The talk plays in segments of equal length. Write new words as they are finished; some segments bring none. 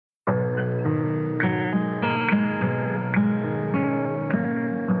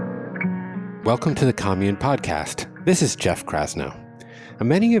Welcome to the Commune Podcast. This is Jeff Krasno.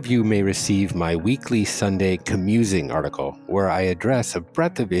 Many of you may receive my weekly Sunday Commusing article, where I address a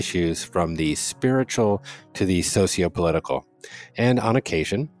breadth of issues from the spiritual to the socio-political. And on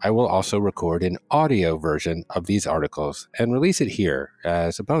occasion, I will also record an audio version of these articles and release it here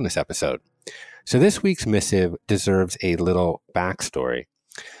as a bonus episode. So this week's missive deserves a little backstory.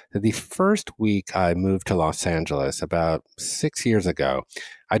 The first week I moved to Los Angeles about 6 years ago,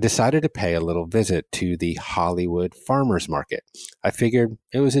 I decided to pay a little visit to the Hollywood Farmers Market. I figured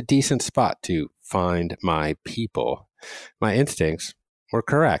it was a decent spot to find my people. My instincts were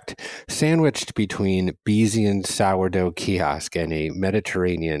correct. Sandwiched between Besian sourdough kiosk and a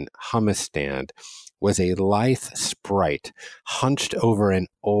Mediterranean hummus stand was a lithe sprite hunched over an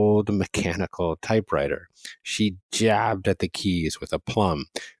old mechanical typewriter. She jabbed at the keys with aplomb,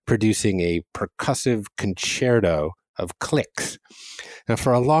 producing a percussive concerto of clicks. Now,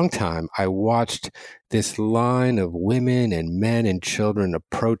 for a long time, I watched this line of women and men and children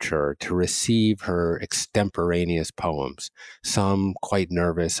approach her to receive her extemporaneous poems, some quite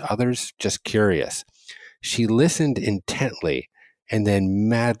nervous, others just curious. She listened intently and then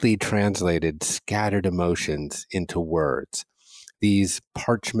madly translated scattered emotions into words. These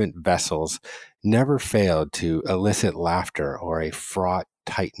parchment vessels never failed to elicit laughter or a fraught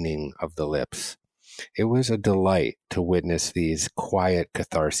tightening of the lips. It was a delight to witness these quiet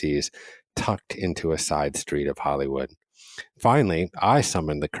catharses tucked into a side street of Hollywood. Finally, I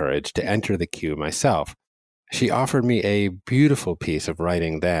summoned the courage to enter the queue myself. She offered me a beautiful piece of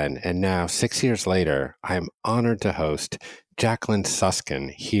writing then, and now, 6 years later, I am honored to host Jacqueline Suskin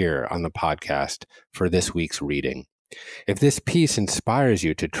here on the podcast for this week's reading. If this piece inspires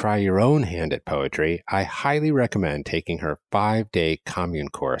you to try your own hand at poetry, I highly recommend taking her 5-day commune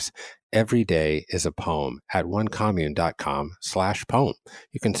course. Every day is a poem at onecommune.com/poem.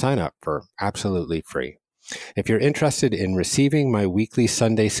 You can sign up for absolutely free. If you're interested in receiving my weekly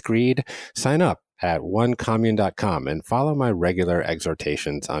Sunday screed, sign up at onecommune.com and follow my regular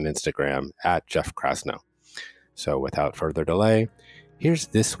exhortations on Instagram at Jeff Krasno. So without further delay, here's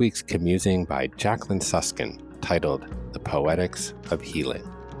this week's commusing by Jacqueline Suskin, titled The Poetics of Healing.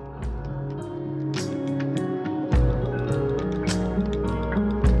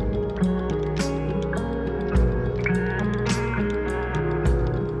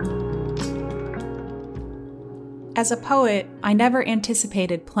 As a poet, I never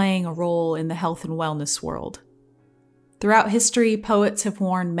anticipated playing a role in the health and wellness world. Throughout history, poets have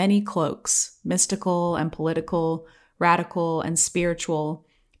worn many cloaks, mystical and political, radical and spiritual,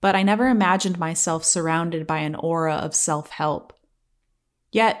 but I never imagined myself surrounded by an aura of self-help.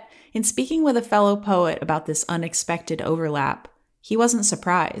 Yet, in speaking with a fellow poet about this unexpected overlap, he wasn't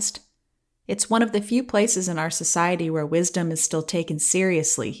surprised. It's one of the few places in our society where wisdom is still taken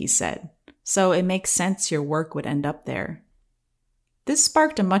seriously, he said, so it makes sense your work would end up there. This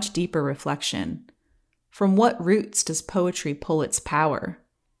sparked a much deeper reflection. From what roots does poetry pull its power?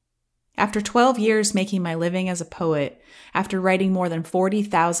 After 12 years making my living as a poet, after writing more than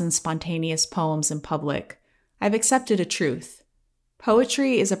 40,000 spontaneous poems in public, I've accepted a truth.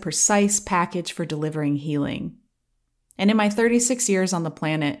 Poetry is a precise package for delivering healing. And in my 36 years on the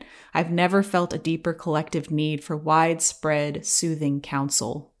planet, I've never felt a deeper collective need for widespread, soothing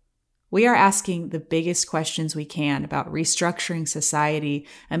counsel. We are asking the biggest questions we can about restructuring society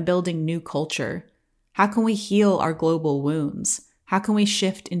and building new culture. How can we heal our global wounds? How can we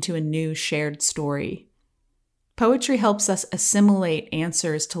shift into a new shared story? Poetry helps us assimilate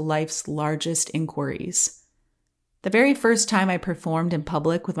answers to life's largest inquiries. The very first time I performed in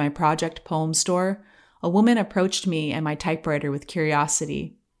public with my project Poem Store, a woman approached me and my typewriter with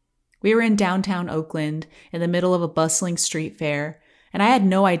curiosity. We were in downtown Oakland, in the middle of a bustling street fair, and I had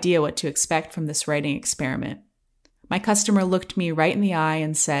no idea what to expect from this writing experiment. My customer looked me right in the eye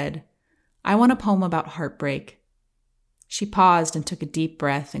and said, "I want a poem about heartbreak." She paused and took a deep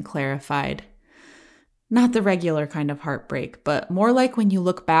breath and clarified, "Not the regular kind of heartbreak, but more like when you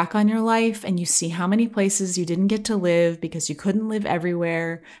look back on your life and you see how many places you didn't get to live because you couldn't live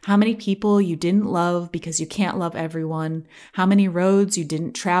everywhere, how many people you didn't love because you can't love everyone, how many roads you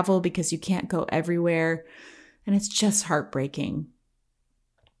didn't travel because you can't go everywhere, and it's just heartbreaking."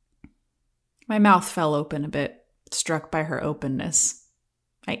 My mouth fell open a bit, struck by her openness.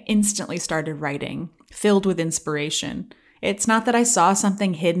 I instantly started writing, filled with inspiration. It's not that I saw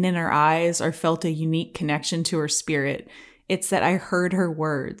something hidden in her eyes or felt a unique connection to her spirit. It's that I heard her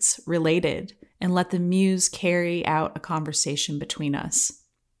words, related, and let the muse carry out a conversation between us.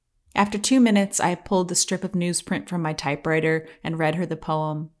 After 2 minutes, I pulled the strip of newsprint from my typewriter and read her the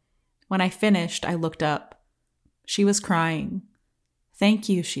poem. When I finished, I looked up. She was crying. "Thank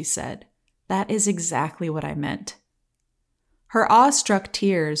you," she said. That is exactly what I meant. Her awestruck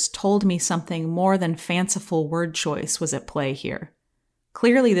tears told me something more than fanciful word choice was at play here.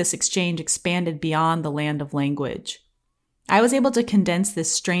 Clearly, this exchange expanded beyond the land of language. I was able to condense this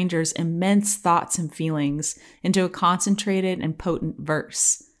stranger's immense thoughts and feelings into a concentrated and potent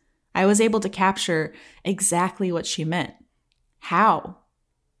verse. I was able to capture exactly what she meant. How?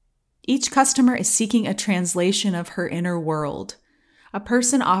 Each customer is seeking a translation of her inner world. A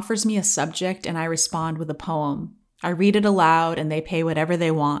person offers me a subject and I respond with a poem. I read it aloud and they pay whatever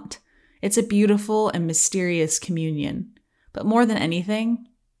they want. It's a beautiful and mysterious communion. But more than anything,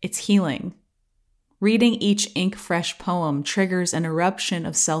 it's healing. Reading each ink-fresh poem triggers an eruption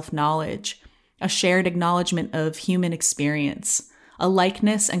of self-knowledge, a shared acknowledgement of human experience, a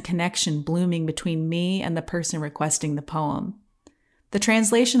likeness and connection blooming between me and the person requesting the poem. The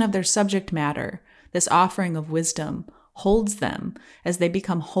translation of their subject matter, this offering of wisdom, holds them as they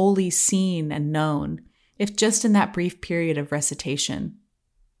become wholly seen and known, if just in that brief period of recitation.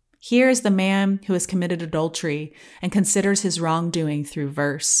 Here is the man who has committed adultery and considers his wrongdoing through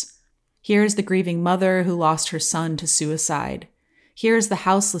verse. Here is the grieving mother who lost her son to suicide. Here is the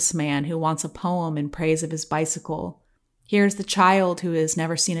houseless man who wants a poem in praise of his bicycle. Here is the child who has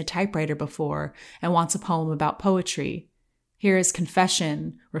never seen a typewriter before and wants a poem about poetry. Here is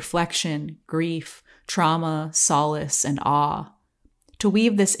confession, reflection, grief, trauma, solace, and awe. To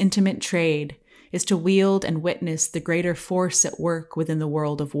weave this intimate trade is to wield and witness the greater force at work within the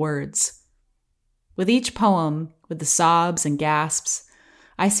world of words. With each poem, with the sobs and gasps,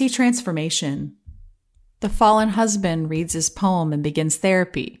 I see transformation. The fallen husband reads his poem and begins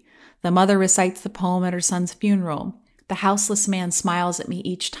therapy. The mother recites the poem at her son's funeral. The houseless man smiles at me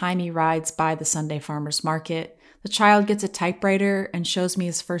each time he rides by the Sunday farmer's market. The child gets a typewriter and shows me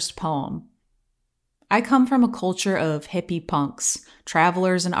his first poem. I come from a culture of hippie punks,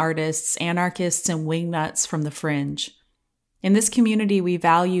 travelers and artists, anarchists and wingnuts from the fringe. In this community, we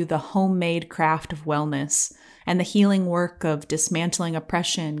value the homemade craft of wellness and the healing work of dismantling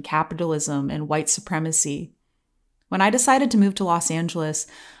oppression, capitalism, and white supremacy. When I decided to move to Los Angeles,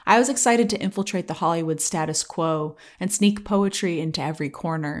 I was excited to infiltrate the Hollywood status quo and sneak poetry into every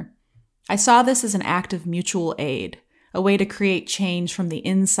corner. I saw this as an act of mutual aid, a way to create change from the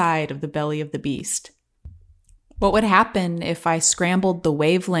inside of the belly of the beast. What would happen if I scrambled the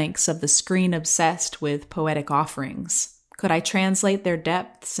wavelengths of the screen obsessed with poetic offerings? Could I translate their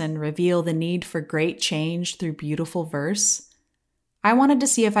depths and reveal the need for great change through beautiful verse? I wanted to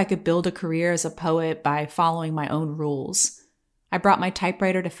see if I could build a career as a poet by following my own rules. I brought my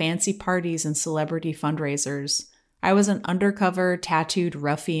typewriter to fancy parties and celebrity fundraisers. I was an undercover, tattooed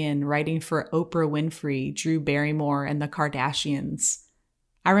ruffian writing for Oprah Winfrey, Drew Barrymore, and the Kardashians.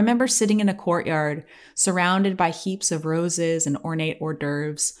 I remember sitting in a courtyard, surrounded by heaps of roses and ornate hors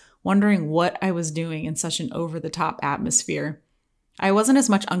d'oeuvres, wondering what I was doing in such an over-the-top atmosphere. I wasn't as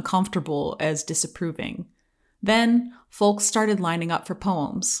much uncomfortable as disapproving. Then, folks started lining up for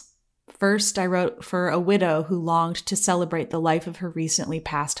poems. First, I wrote for a widow who longed to celebrate the life of her recently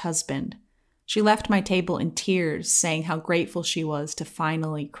passed husband. She left my table in tears, saying how grateful she was to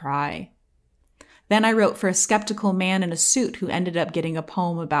finally cry. Then I wrote for a skeptical man in a suit who ended up getting a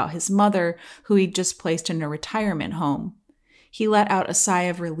poem about his mother, who he'd just placed in a retirement home. He let out a sigh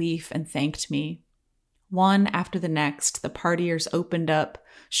of relief and thanked me. One after the next, the partiers opened up,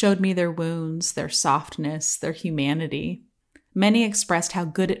 showed me their wounds, their softness, their humanity. Many expressed how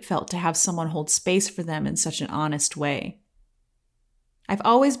good it felt to have someone hold space for them in such an honest way. I've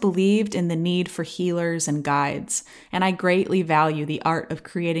always believed in the need for healers and guides, and I greatly value the art of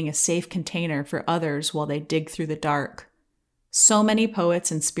creating a safe container for others while they dig through the dark. So many poets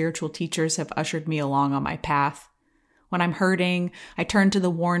and spiritual teachers have ushered me along on my path. When I'm hurting, I turn to the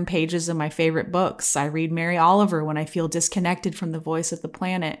worn pages of my favorite books. I read Mary Oliver when I feel disconnected from the voice of the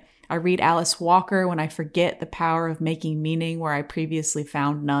planet. I read Alice Walker when I forget the power of making meaning where I previously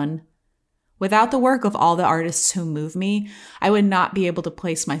found none. Without the work of all the artists who move me, I would not be able to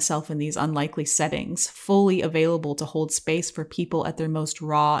place myself in these unlikely settings, fully available to hold space for people at their most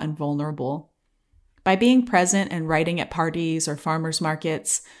raw and vulnerable. By being present and writing at parties or farmers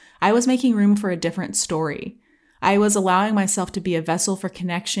markets, I was making room for a different story. I was allowing myself to be a vessel for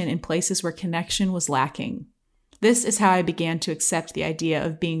connection in places where connection was lacking. This is how I began to accept the idea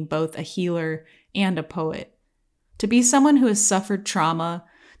of being both a healer and a poet. To be someone who has suffered trauma,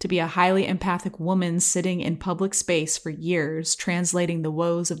 to be a highly empathic woman sitting in public space for years, translating the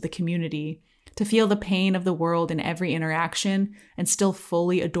woes of the community, to feel the pain of the world in every interaction and still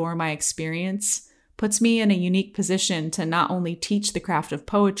fully adore my experience, puts me in a unique position to not only teach the craft of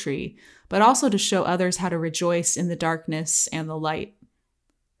poetry, but also to show others how to rejoice in the darkness and the light.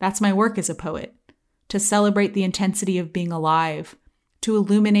 That's my work as a poet, to celebrate the intensity of being alive, to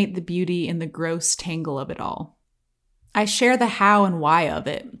illuminate the beauty in the gross tangle of it all. I share the how and why of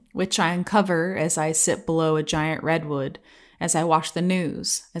it, which I uncover as I sit below a giant redwood, as I watch the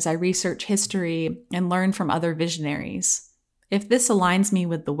news, as I research history and learn from other visionaries. If this aligns me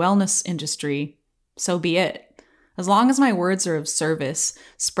with the wellness industry, so be it. As long as my words are of service,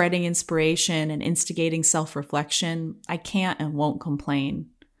 spreading inspiration and instigating self-reflection, I can't and won't complain.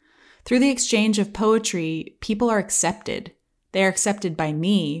 Through the exchange of poetry, people are accepted. They are accepted by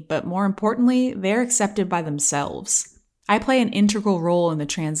me, but more importantly, they're accepted by themselves. I play an integral role in the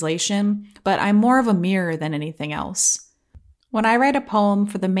translation, but I'm more of a mirror than anything else. When I write a poem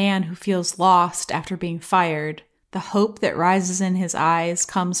for the man who feels lost after being fired, the hope that rises in his eyes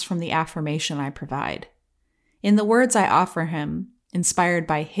comes from the affirmation I provide. In the words I offer him, inspired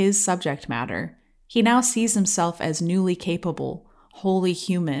by his subject matter, he now sees himself as newly capable, wholly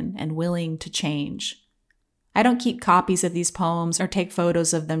human, and willing to change. I don't keep copies of these poems or take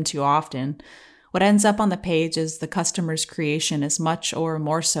photos of them too often. What ends up on the page is the customer's creation as much or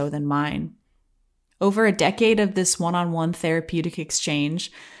more so than mine. Over a decade of this one-on-one therapeutic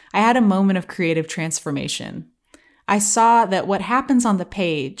exchange, I had a moment of creative transformation. I saw that what happens on the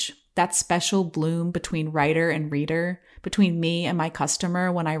page, that special bloom between writer and reader, between me and my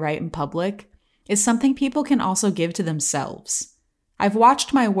customer when I write in public, is something people can also give to themselves. I've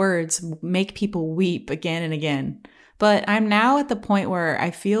watched my words make people weep again and again, but I'm now at the point where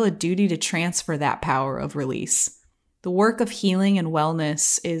I feel a duty to transfer that power of release. The work of healing and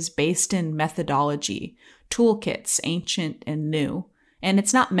wellness is based in methodology, toolkits, ancient and new, and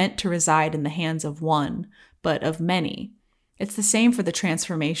it's not meant to reside in the hands of one, but of many. It's the same for the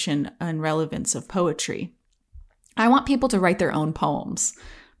transformation and relevance of poetry. I want people to write their own poems.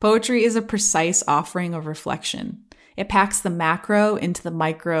 Poetry is a precise offering of reflection. It packs the macro into the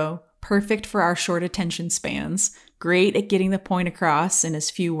micro, perfect for our short attention spans, great at getting the point across in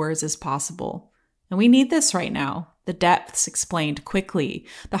as few words as possible. And we need this right now. The depths explained quickly,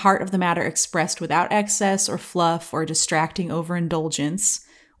 the heart of the matter expressed without excess or fluff or distracting overindulgence.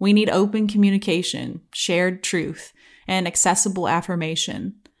 We need open communication, shared truth, and accessible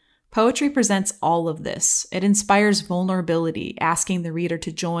affirmation. Poetry presents all of this. It inspires vulnerability, asking the reader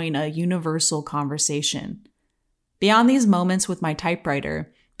to join a universal conversation. Beyond these moments with my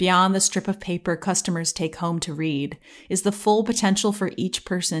typewriter, beyond the strip of paper customers take home to read, is the full potential for each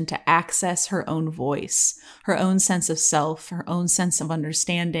person to access her own voice, her own sense of self, her own sense of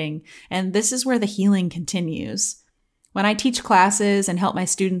understanding, and this is where the healing continues. When I teach classes and help my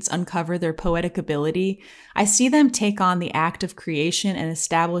students uncover their poetic ability, I see them take on the act of creation and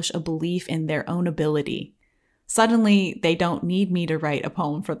establish a belief in their own ability. Suddenly, they don't need me to write a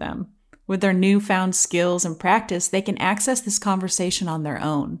poem for them. With their newfound skills and practice, they can access this conversation on their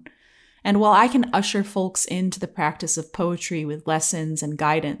own. And while I can usher folks into the practice of poetry with lessons and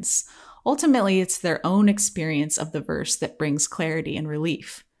guidance, ultimately it's their own experience of the verse that brings clarity and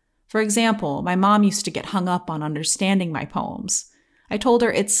relief. For example, my mom used to get hung up on understanding my poems. I told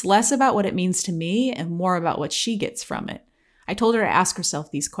her it's less about what it means to me and more about what she gets from it. I told her to ask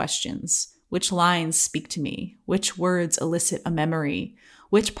herself these questions. Which lines speak to me? Which words elicit a memory?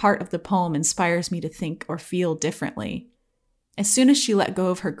 Which part of the poem inspires me to think or feel differently? As soon as she let go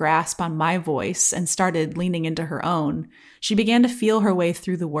of her grasp on my voice and started leaning into her own, she began to feel her way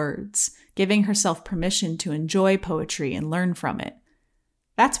through the words, giving herself permission to enjoy poetry and learn from it.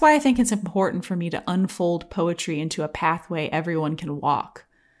 That's why I think it's important for me to unfold poetry into a pathway everyone can walk.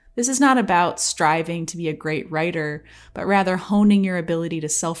 This is not about striving to be a great writer, but rather honing your ability to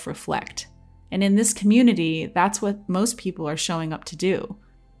self-reflect. And in this community, that's what most people are showing up to do.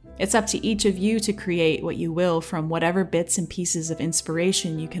 It's up to each of you to create what you will from whatever bits and pieces of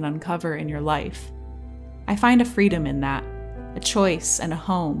inspiration you can uncover in your life. I find a freedom in that, a choice and a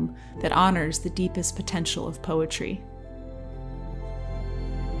home that honors the deepest potential of poetry.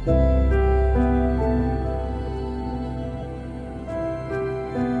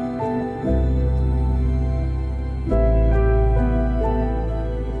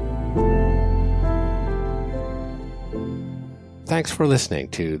 Thanks for listening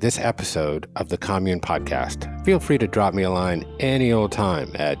to this episode of the Commune Podcast. Feel free to drop me a line any old time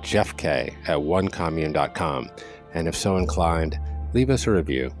at jeffk@onecommune.com. And if so inclined, leave us a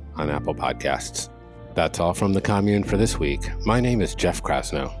review on Apple Podcasts. That's all from the Commune for this week. My name is Jeff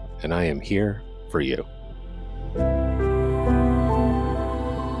Krasno, and I am here for you.